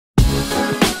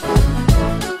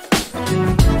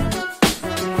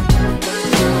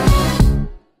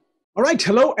All right,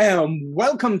 hello and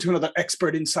welcome to another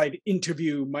Expert Insight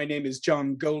interview. My name is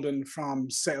John Golden from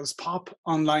SalesPOP,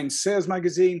 online sales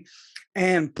magazine,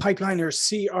 and Pipeliner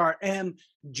CRM,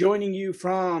 joining you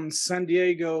from San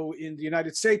Diego in the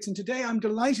United States. And today I'm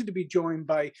delighted to be joined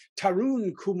by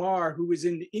Tarun Kumar, who is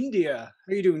in India.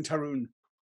 How are you doing, Tarun?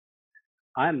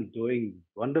 I'm doing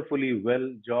wonderfully well,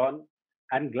 John,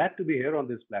 and glad to be here on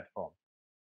this platform.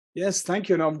 Yes, thank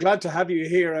you. And I'm glad to have you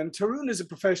here. And Tarun is a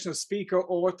professional speaker,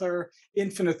 author,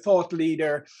 infinite thought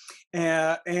leader,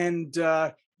 and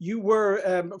you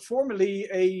were formerly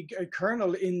a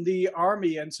colonel in the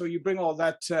army, and so you bring all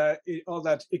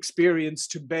that experience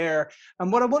to bear.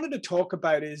 And what I wanted to talk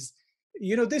about is,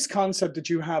 this concept that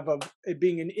you have of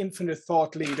being an infinite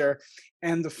thought leader,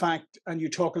 and the fact, and you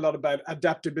talk a lot about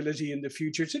adaptability in the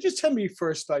future. So just tell me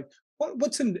first, like,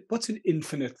 what's an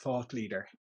infinite thought leader?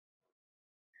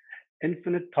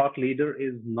 Infinite thought leader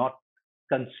is not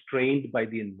constrained by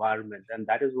the environment, and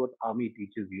that is what Army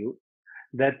teaches you,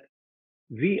 that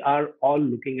we are all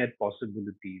looking at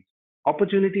possibilities.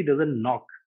 Opportunity doesn't knock.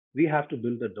 We have to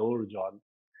build a door, John.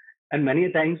 And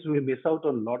many times we miss out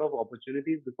on a lot of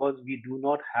opportunities because we do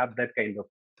not have that kind of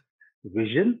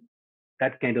vision,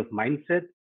 that kind of mindset,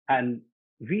 and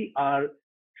we are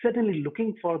certainly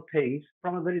looking for things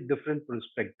from a very different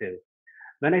perspective.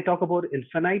 When I talk about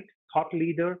infinite thought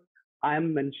leader, I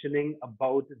am mentioning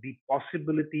about the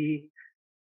possibility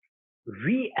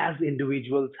we as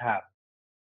individuals have.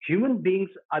 Human beings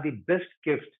are the best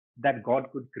gift that God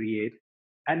could create,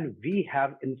 and we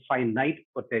have infinite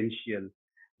potential.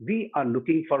 We are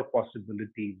looking for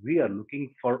possibilities, we are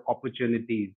looking for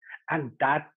opportunities, and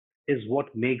that is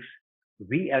what makes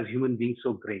we as human beings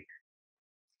so great.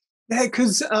 Yeah,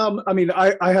 because I mean,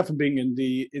 I haven't been in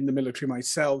the military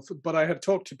myself, but I have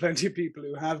talked to plenty of people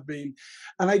who have been,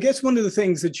 and I guess one of the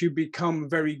things that you become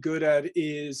very good at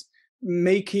is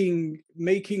making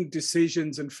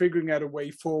decisions and figuring out a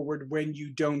way forward when you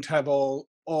don't have all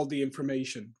the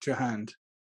information to hand.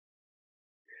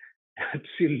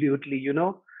 Absolutely.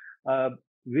 Uh,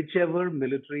 whichever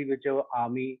military, whichever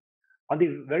army, on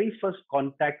the very first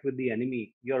contact with the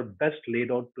enemy, your best laid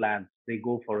out plans, they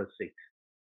go for a six.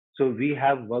 So we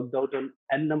have worked out on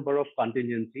n number of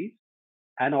contingencies,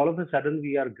 and all of a sudden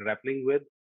we are grappling with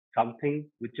something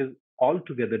which is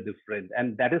altogether different,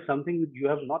 and that is something which you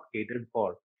have not catered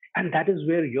for. And that is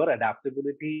where your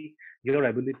adaptability, your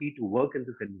ability to work in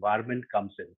this environment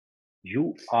comes in.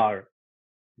 You are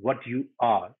what you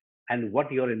are and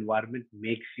what your environment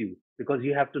makes you, because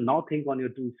you have to now think on your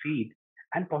 2 feet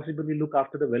and possibly look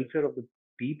after the welfare of the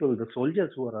people, the soldiers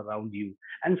who are around you.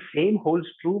 And same holds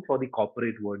true for the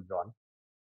corporate world, John.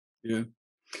 Yeah.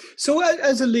 So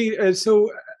as a lead, as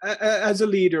a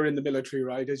leader in the military,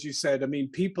 right? As you said, I mean,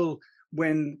 people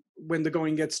when the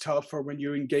going gets tough, or when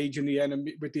you engage in the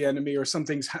enemy with the enemy, or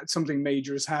something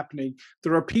major is happening,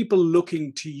 there are people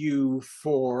looking to you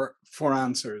for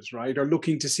answers, right? Or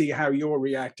looking to see how you're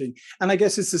reacting. And I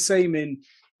guess it's the same in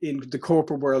the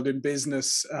corporate world, in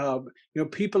business.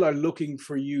 People are looking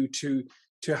for you to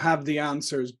have the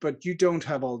answers, but you don't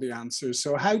have all the answers.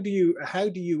 So how do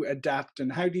you adapt,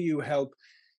 and how do you help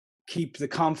keep the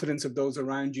confidence of those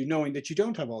around you, knowing that you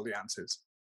don't have all the answers?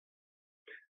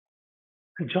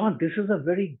 John, this is a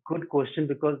very good question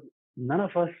because none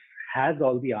of us has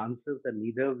all the answers, and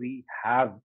neither we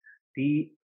have the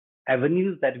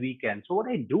avenues that we can. So what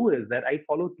I do is that I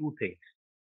follow two things.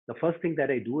 The first thing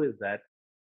that I do is that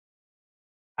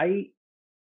I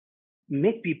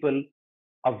make people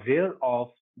aware of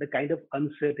the kind of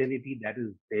uncertainty that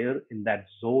is there in that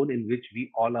zone in which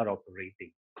we all are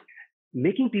operating.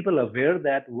 Making people aware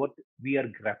that what we are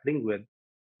grappling with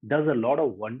does a lot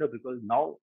of wonder, because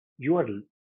now you are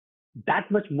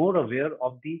that much more aware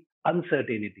of the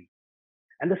uncertainty.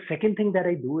 And the second thing that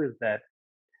I do is that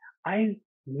I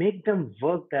make them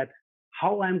work that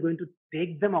how I'm going to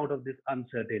take them out of this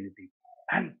uncertainty.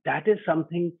 And that is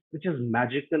something which is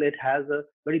magical. It has a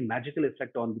very magical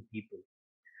effect on the people.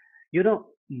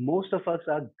 Most of us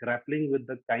are grappling with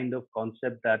the kind of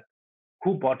concept that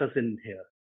who brought us in here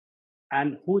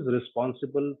and who is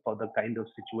responsible for the kind of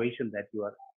situation that you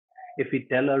are. If we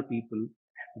tell our people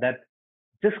that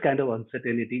this kind of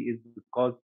uncertainty is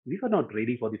because we were not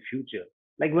ready for the future.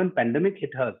 Like when pandemic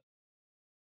hit us,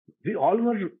 we all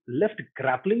were left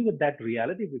grappling with that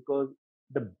reality because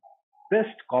the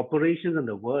best corporations in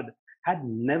the world had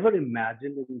never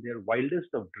imagined in their wildest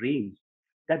of dreams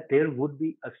that there would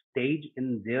be a stage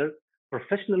in their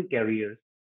professional careers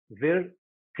where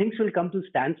things will come to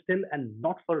standstill, and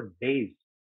not for days,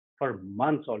 for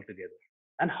months altogether.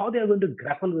 And how they are going to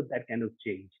grapple with that kind of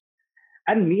change.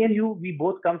 And me and you, we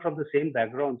both come from the same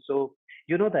background. So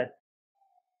you know that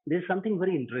there's something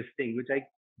very interesting which I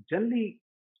generally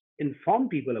inform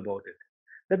people about it,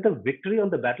 that the victory on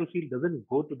the battlefield doesn't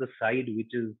go to the side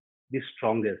which is the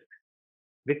strongest.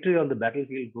 Victory on the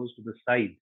battlefield goes to the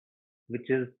side which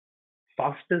is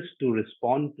fastest to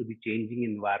respond to the changing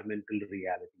environmental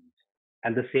realities.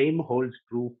 And the same holds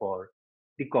true for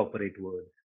the corporate world.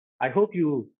 I hope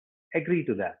you agree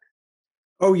to that.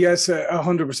 Oh yes,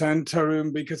 100%,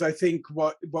 Tarun. Because I think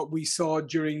what we saw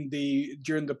during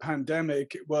the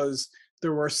pandemic was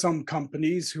there were some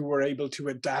companies who were able to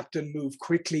adapt and move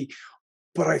quickly,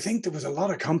 but I think there was a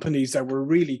lot of companies that were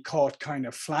really caught kind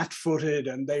of flat-footed,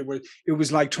 and it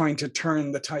was like trying to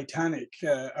turn the Titanic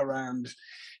around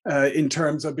in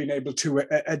terms of being able to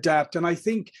adapt. And I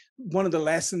think one of the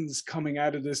lessons coming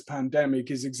out of this pandemic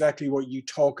is exactly what you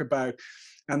talk about,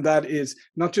 and that is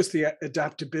not just the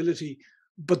adaptability,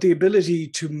 but the ability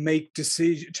to make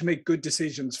good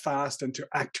decisions fast and to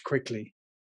act quickly.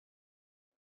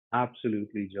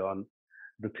 Absolutely, John.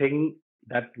 The thing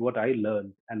that what I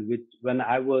learned, and which when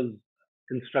I was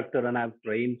instructor and I've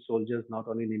trained soldiers not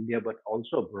only in India but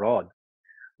also abroad,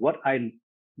 what I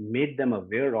made them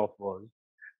aware of was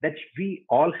that we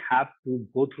all have to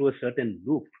go through a certain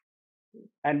loop.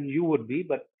 And you would be,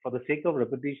 but for the sake of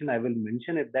repetition, I will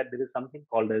mention it that there is something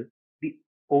called as the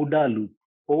ODA loop,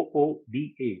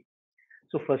 OODA.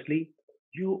 So, firstly,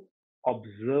 you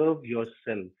observe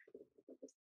yourself,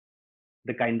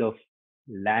 the kind of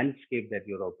landscape that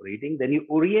you're operating, then you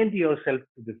orient yourself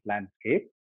to this landscape,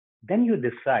 then you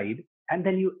decide, and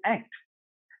then you act.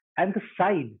 And the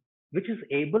side which is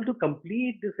able to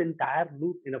complete this entire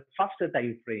loop in a faster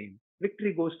time frame,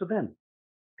 victory goes to them.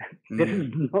 There is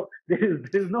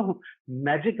Mm. no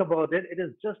magic about it. It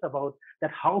is just about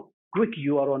that how quick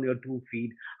you are on your 2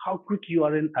 feet, how quick you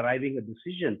are in arriving a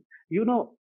decision. You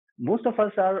know, most of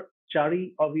us are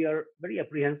chary, or we are very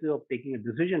apprehensive of taking a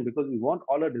decision because we want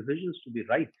all our decisions to be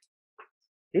right.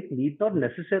 It need not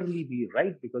necessarily be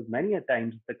right, because many a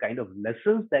times the kind of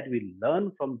lessons that we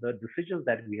learn from the decisions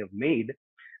that we have made,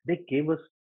 they gave us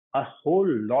a whole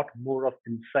lot more of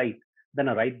insight than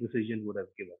a right decision would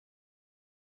have given.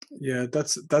 Yeah,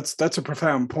 that's a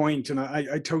profound point, and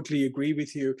I totally agree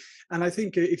with you. And I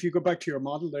think if you go back to your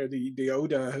model there, the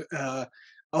ODA,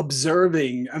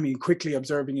 observing, I mean, quickly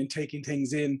observing and taking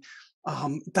things in,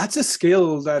 that's a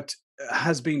skill that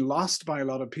has been lost by a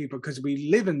lot of people because we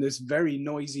live in this very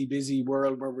noisy, busy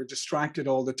world where we're distracted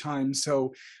all the time.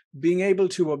 So being able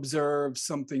to observe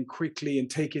something quickly and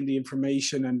take in the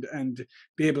information and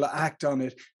be able to act on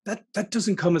it, that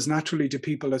doesn't come as naturally to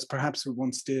people as perhaps it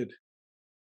once did.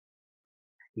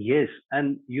 Yes,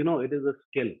 and you know, it is a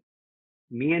skill.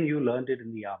 Me and you learned it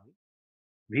in the army.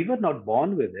 We were not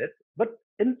born with it, but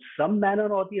in some manner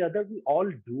or the other, we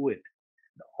all do it.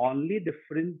 The only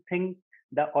different thing,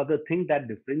 the other thing that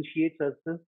differentiates us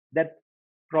is that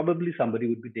probably somebody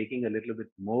would be taking a little bit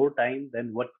more time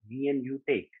than what me and you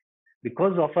take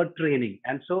because of our training.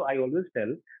 And so I always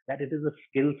tell that it is a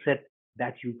skill set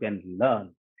that you can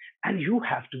learn, and you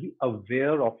have to be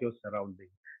aware of your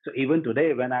surroundings. So even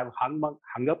today, when I've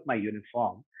hung up my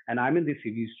uniform and I'm in the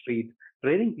city street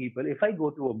training people, if I go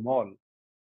to a mall,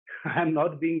 I'm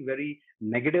not being very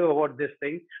negative about this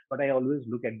thing, but I always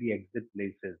look at the exit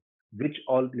places, which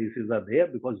all places are there,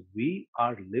 because we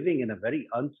are living in a very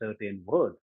uncertain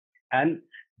world. And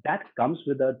that comes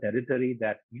with a territory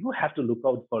that you have to look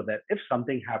out for, that if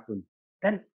something happens,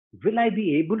 then will I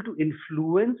be able to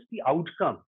influence the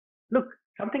outcome? Look,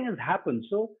 something has happened.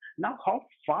 So now how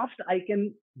fast I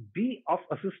can be of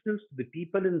assistance to the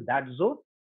people in that zone,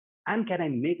 and can I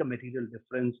make a material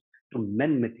difference to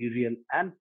men, material,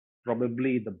 and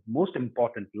probably the most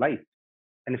important, life?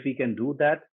 And if we can do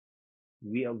that,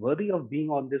 we are worthy of being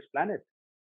on this planet.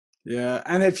 Yeah,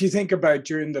 and if you think about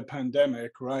during the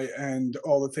pandemic, right, and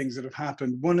all the things that have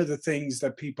happened, one of the things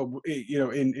that people,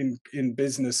 in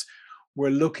business,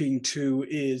 were looking to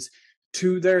is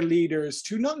to their leaders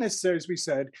to not necessarily, as we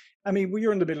said, I mean, we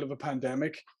are in the middle of a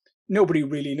pandemic. Nobody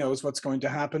really knows what's going to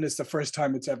happen. It's the first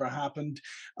time it's ever happened,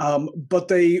 but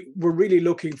they were really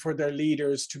looking for their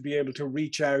leaders to be able to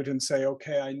reach out and say,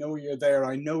 "Okay, I know you're there.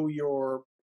 I know you're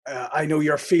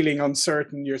feeling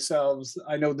uncertain yourselves.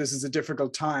 I know this is a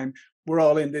difficult time. We're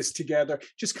all in this together."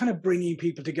 Just kind of bringing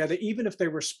people together, even if they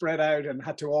were spread out and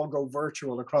had to all go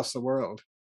virtual across the world.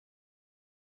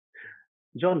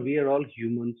 John, we are all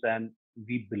humans and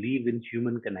we believe in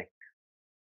human connect.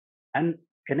 And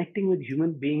connecting with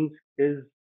human beings is,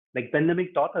 like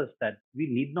pandemic taught us, that we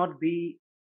need not be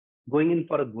going in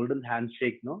for a golden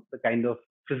handshake. No, the kind of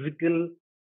physical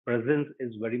presence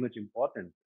is very much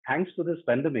important. Thanks to this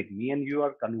pandemic, me and you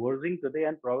are conversing today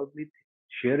and probably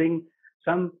sharing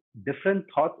some different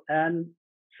thoughts and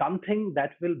something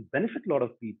that will benefit a lot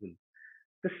of people.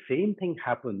 The same thing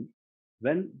happened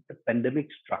when the pandemic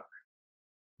struck.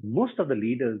 Most of the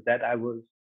leaders that I was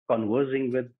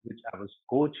conversing with, which I was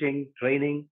coaching,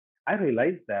 training, I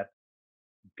realized that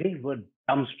they were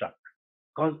dumbstruck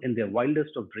because in their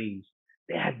wildest of dreams,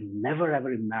 they had never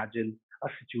ever imagined a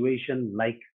situation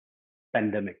like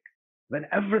pandemic when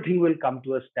everything will come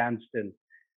to a standstill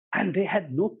and they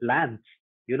had no plans.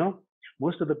 You know,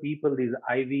 most of the people, these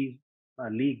Ivy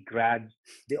League grads,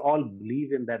 they all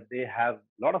believe in that they have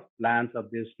a lot of plans up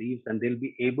their sleeves and they'll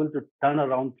be able to turn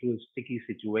around through a sticky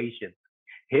situation.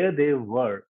 Here they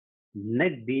were,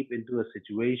 neck deep into a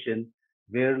situation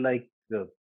where, like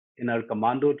in our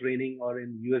commando training or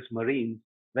in US Marines,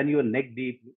 when you're neck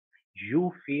deep,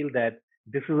 you feel that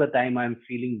this is the time I'm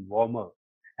feeling warmer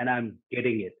and I'm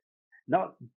getting it.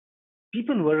 Now,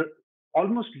 people were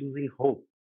almost losing hope.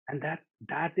 And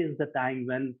that is the time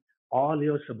when all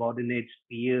your subordinates,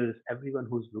 peers, everyone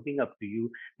who's looking up to you,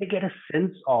 they get a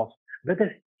sense of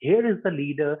whether here is the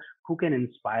leader who can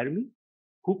inspire me,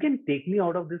 who can take me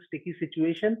out of this sticky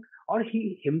situation, or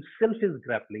he himself is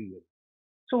grappling with.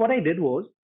 So what I did was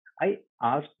I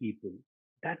asked people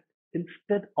that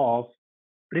instead of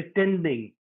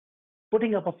pretending,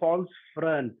 putting up a false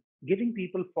front, giving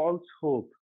people false hope,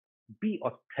 be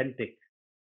authentic,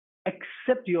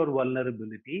 accept your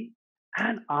vulnerability,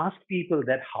 and ask people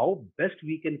that how best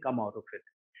we can come out of it.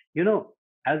 You know,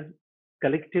 as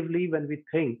collectively when we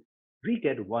think, we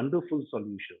get wonderful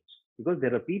solutions because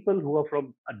there are people who are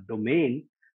from a domain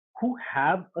who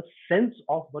have a sense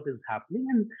of what is happening,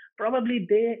 and probably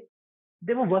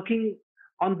they were working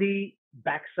on the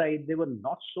backside. They were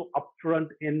not so upfront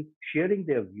in sharing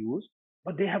their views,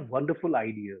 but they have wonderful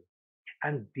ideas.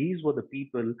 And these were the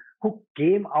people who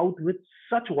came out with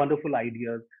such wonderful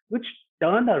ideas, which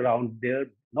turned around their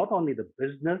not only the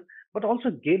business, but also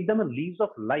gave them a lease of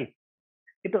life.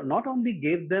 It not only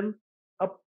gave them a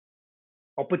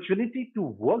opportunity to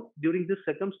work during these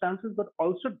circumstances, but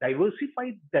also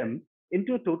diversified them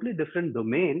into a totally different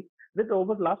domain with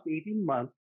over the last 18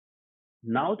 months.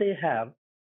 Now they have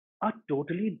a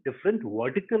totally different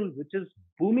vertical, which is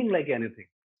booming like anything.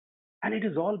 And it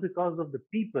is all because of the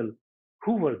people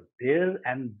who were there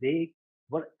and they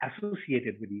were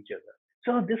associated with each other.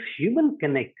 So this human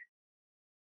connect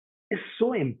is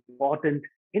so important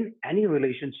in any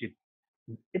relationship.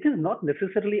 It is not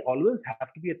necessarily always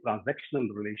have to be a transactional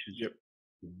relationship.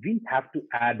 Yep. We have to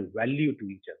add value to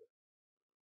each other.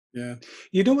 Yeah.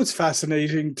 You know what's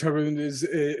fascinating, Tarun, is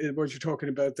what you're talking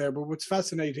about there. But what's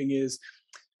fascinating is,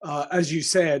 as you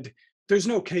said, there's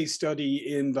no case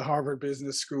study in the Harvard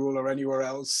Business School or anywhere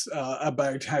else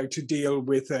about how to deal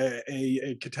with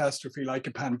a catastrophe like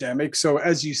a pandemic. So,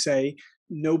 as you say,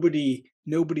 nobody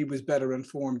was better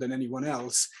informed than anyone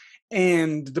else,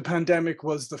 and the pandemic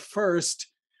was the first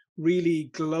really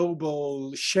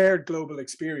global, shared global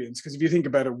experience. Because if you think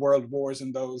about it, world wars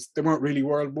and those, they weren't really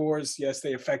world wars. Yes,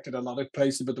 they affected a lot of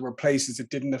places, but there were places it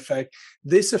didn't affect.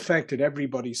 This affected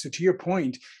everybody. So to your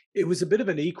point, it was a bit of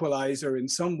an equalizer in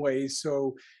some ways.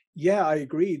 So yeah, I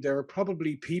agree. There are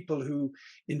probably people who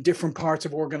in different parts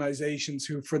of organizations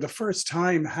who for the first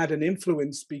time had an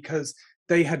influence because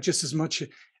they had just as much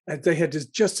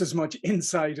just as much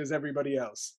insight as everybody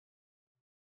else.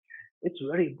 It's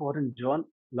very important, John.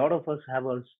 A lot of us have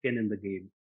our skin in the game.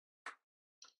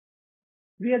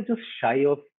 We are just shy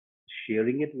of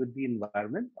sharing it with the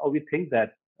environment, or we think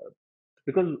that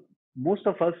because most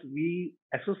of us we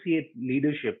associate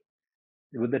leadership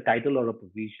with the title or a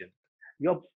position.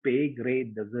 Your pay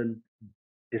grade doesn't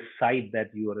decide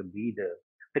that you are a leader.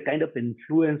 The kind of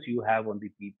influence you have on the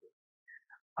people.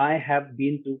 I have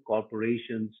been to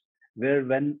corporations where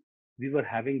when we were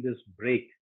having this break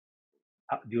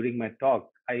during my talk,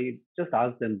 I just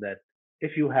asked them that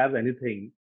if you have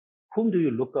anything, whom do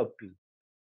you look up to?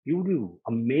 You would be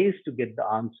amazed to get the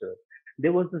answer.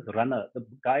 There was this runner, the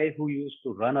guy who used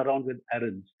to run around with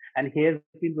errands, and he has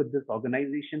been with this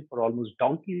organization for almost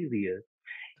donkey's years.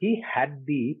 He had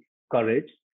the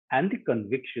courage and the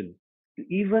conviction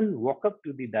to even walk up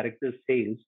to the director of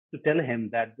sales to tell him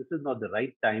that this is not the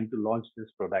right time to launch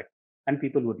this product, and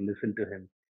people would listen to him.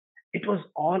 It was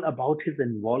all about his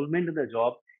involvement in the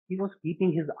job. He was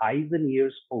keeping his eyes and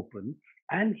ears open,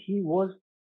 and he was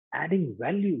adding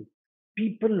value.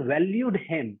 People valued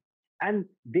him, and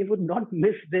they would not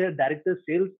miss their director of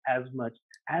sales as much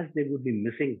as they would be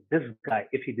missing this guy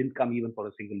if he didn't come even for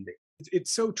a single day.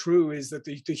 It's so true is that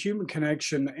the human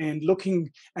connection and looking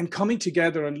and coming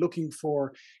together and looking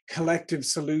for collective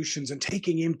solutions and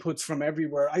taking inputs from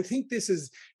everywhere. I think this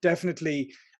is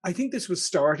definitely I think this was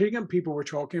starting and people were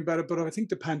talking about it, but I think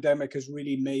the pandemic has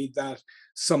really made that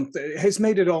something, has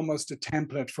made it almost a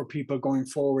template for people going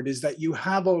forward, is that you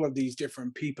have all of these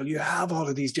different people, you have all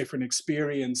of these different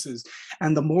experiences,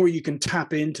 and the more you can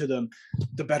tap into them,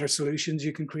 the better solutions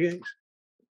you can create.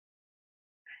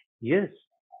 Yes,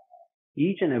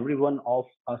 each and every one of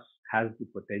us has the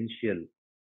potential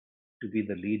to be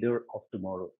the leader of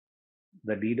tomorrow,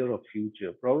 the leader of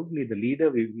future, probably the leader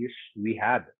we wish we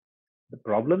had. The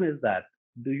problem is that,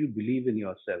 do you believe in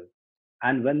yourself?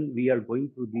 And when we are going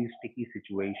through these sticky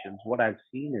situations, what I've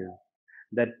seen is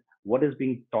that what is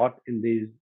being taught in these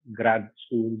grad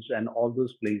schools and all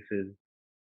those places,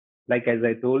 like as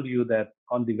I told you that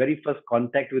on the very first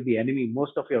contact with the enemy,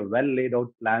 most of your well laid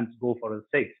out plans go for a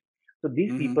six. So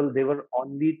these Hmm. people, they were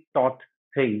only taught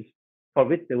things for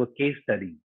which they were case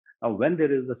studies. Now, when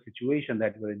there is a situation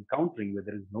that we're encountering where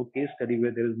there is no case study,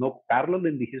 where there is no parallel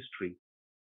in the history,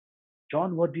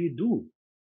 John, what do?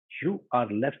 You are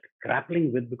left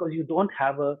grappling with, because you don't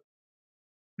have a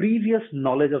previous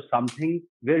knowledge of something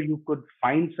where you could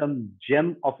find some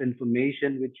gem of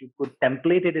information which you could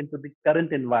template it into the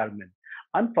current environment.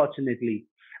 Unfortunately,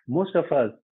 most of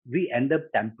us, we end up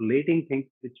templating things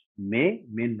which may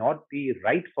not be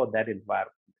right for that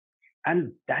environment.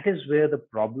 And that is where the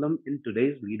problem in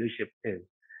today's leadership is,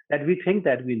 that we think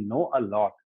that we know a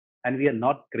lot and we are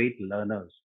not great learners.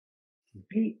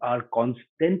 We are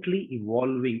constantly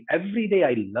evolving. Every day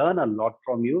I learn a lot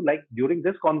from you. Like during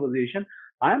this conversation,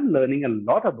 I'm learning a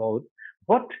lot about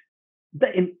what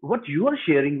what you are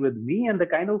sharing with me and the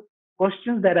kind of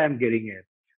questions that I'm getting at.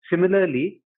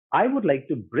 Similarly, I would like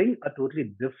to bring a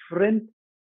totally different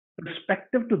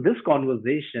perspective to this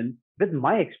conversation with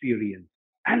my experience.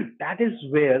 And that is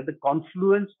where the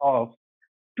confluence of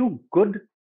two good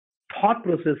thought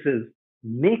processes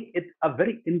make it a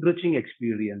very enriching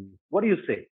experience. What do you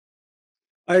say?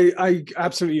 I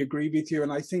absolutely agree with you,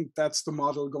 and I think that's the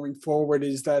model going forward.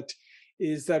 Is that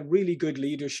really good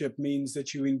leadership means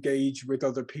that you engage with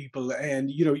other people,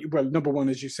 and well, number one,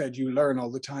 as you said, you learn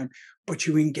all the time, but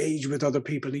you engage with other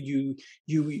people, and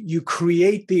you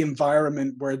create the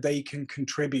environment where they can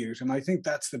contribute, and I think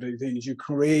that's the big thing. Is you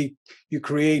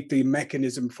create the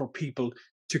mechanism for people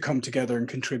to come together and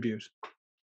contribute.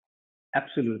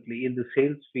 Absolutely. In the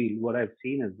sales field, what I've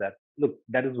seen is that, look,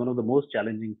 that is one of the most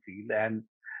challenging field. And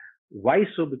why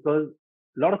so? Because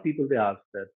a lot of people, they ask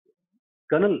that,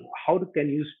 Colonel, can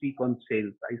you speak on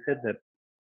sales? I said that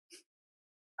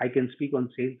I can speak on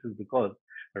sales is because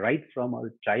right from our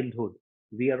childhood,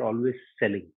 we are always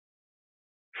selling.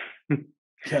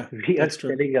 Yeah, We are that's true.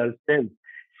 selling ourselves.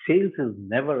 Sales is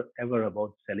never ever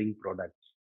about selling products.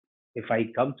 If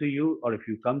I come to you or if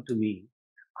you come to me,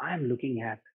 I am looking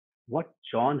at what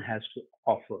John has to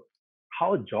offer,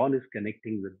 how John is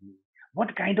connecting with me,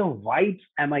 what kind of vibes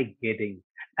am I getting?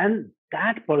 And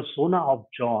that persona of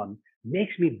John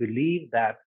makes me believe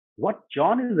that what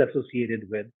John is associated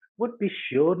with would be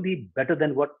surely better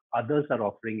than what others are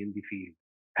offering in the field.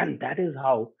 And that is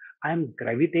how I'm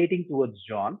gravitating towards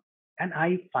John. And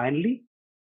I finally,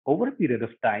 over a period of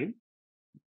time,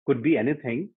 could be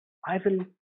anything, I will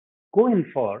go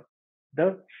in for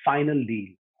the final deal.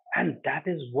 And that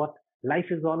is what life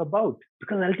is all about.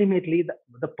 Because ultimately,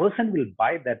 the person will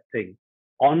buy that thing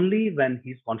only when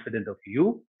he's confident of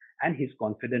you and he's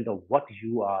confident of what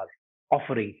you are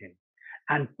offering him.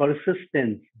 And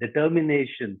persistence,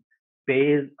 determination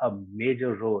plays a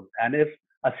major role. And if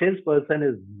a salesperson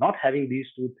is not having these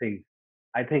two things,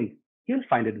 I think he'll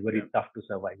find it Yeah, very tough to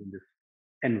survive in this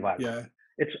environment.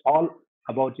 yeah. It's all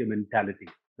about your mentality,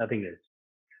 nothing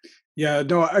else. Yeah,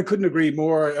 no, I couldn't agree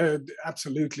more.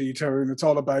 Absolutely, Tarun. It's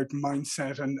all about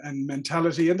mindset and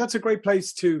mentality, and that's a great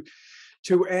place to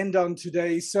end on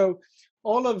today. So,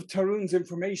 all of Tarun's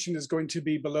information is going to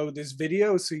be below this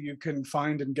video, so you can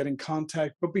find and get in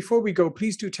contact. But before we go,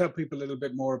 please do tell people a little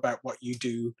bit more about what you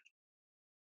do.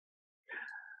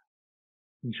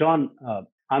 John,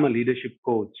 I'm a leadership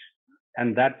coach,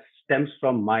 and that stems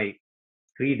from my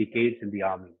 3 decades in the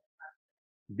army.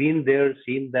 Been there,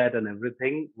 seen that, and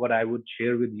everything. What I would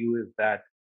share with you is that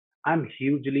I'm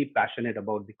hugely passionate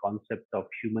about the concept of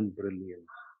human brilliance.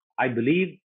 I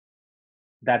believe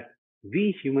that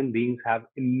we human beings have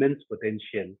immense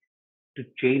potential to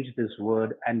change this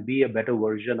world and be a better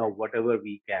version of whatever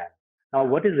we can. Now,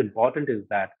 what is important is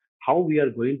that how we are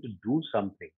going to do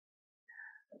something.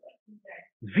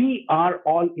 We are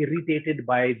all irritated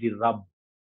by the rub.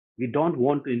 We don't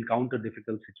want to encounter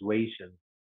difficult situations.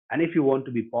 And if you want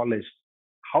to be polished,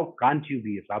 how can't you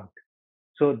be rubbed?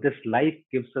 So this life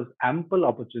gives us ample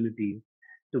opportunities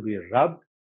to be rubbed,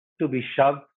 to be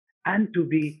shoved, and to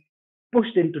be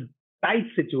pushed into tight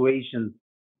situations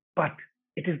but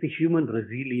it is the human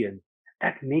resilience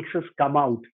that makes us come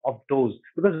out of those.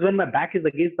 Because when my back is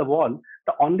against the wall,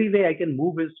 the only way I can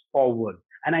move is forward.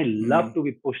 And I love Mm, to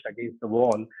be pushed against the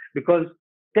wall because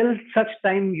till such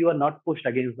time you are not pushed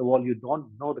against the wall, you don't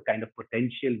know the kind of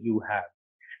potential you have.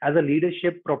 As a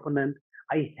leadership proponent,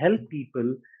 I help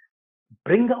people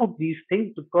bring out these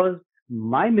things because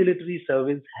my military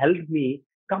service helped me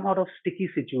come out of sticky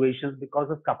situations because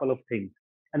of couple of things.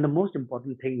 And the most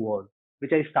important thing was,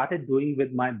 which I started doing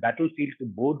with my battlefield to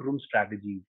boardroom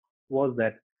strategies, was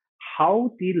that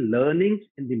how the learnings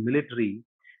in the military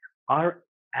are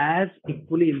as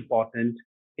equally important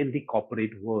in the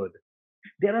corporate world.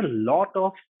 There are a lot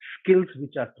of skills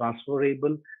which are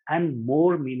transferable and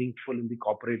more meaningful in the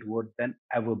corporate world than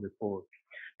ever before.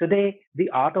 Today, The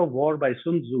Art of War by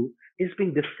Sun Tzu is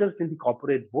being discussed in the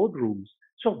corporate boardrooms.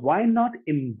 So why not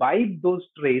imbibe those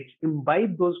traits,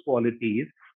 imbibe those qualities,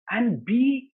 and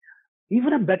be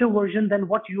even a better version than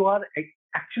what you are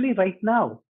actually right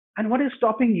now? And what is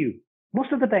stopping you?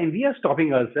 Most of the time, we are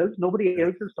stopping ourselves. Nobody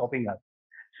else yeah. is stopping us.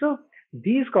 So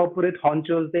these corporate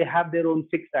honchos, they have their own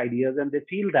fixed ideas and they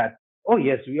feel that, oh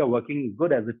yes, we are working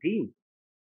good as a team.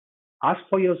 Ask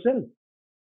for yourself.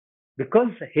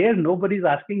 Because here nobody's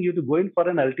asking you to go in for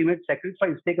an ultimate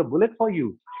sacrifice, take a bullet for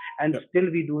you. And Yep.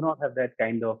 still we do not have that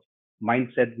kind of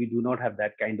mindset. We do not have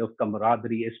that kind of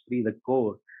camaraderie, esprit the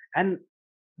core. And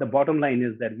the bottom line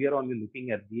is that we are only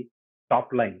looking at the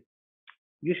top line.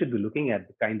 You should be looking at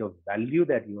the kind of value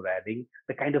that you're adding,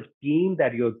 the kind of team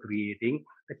that you're creating,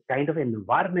 the kind of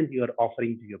environment you're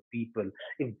offering to your people.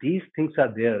 If these things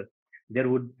are there, there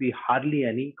would be hardly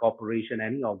any corporation,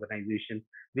 any organization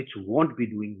which won't be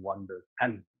doing wonders.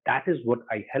 And that is what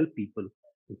I help people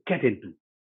get into.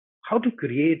 How to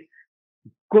create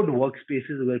good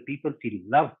workspaces where people feel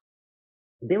loved.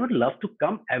 They would love to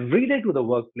come every day to the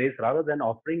workplace rather than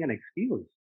offering an excuse.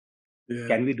 Yeah.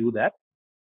 Can we do that?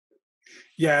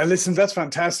 Yeah, listen, that's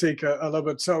fantastic. I love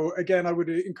it. So again, I would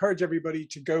encourage everybody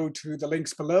to go to the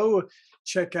links below,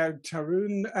 check out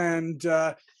Tarun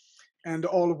and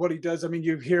all of what he does. I mean,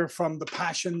 you hear from the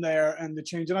passion there and the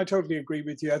change, and I totally agree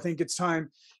with you. I think it's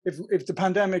time. If the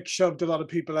pandemic shoved a lot of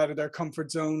people out of their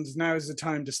comfort zones, now is the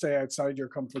time to stay outside your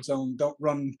comfort zone. Don't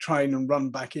run trying and run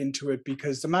back into it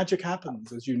because the magic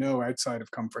happens, as you know, outside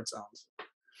of comfort zones.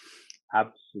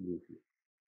 Absolutely.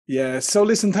 Yeah. So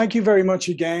listen, thank you very much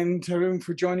again, Tarun,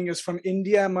 for joining us from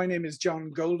India. My name is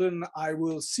John Golden. I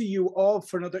will see you all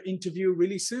for another interview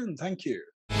really soon. Thank you.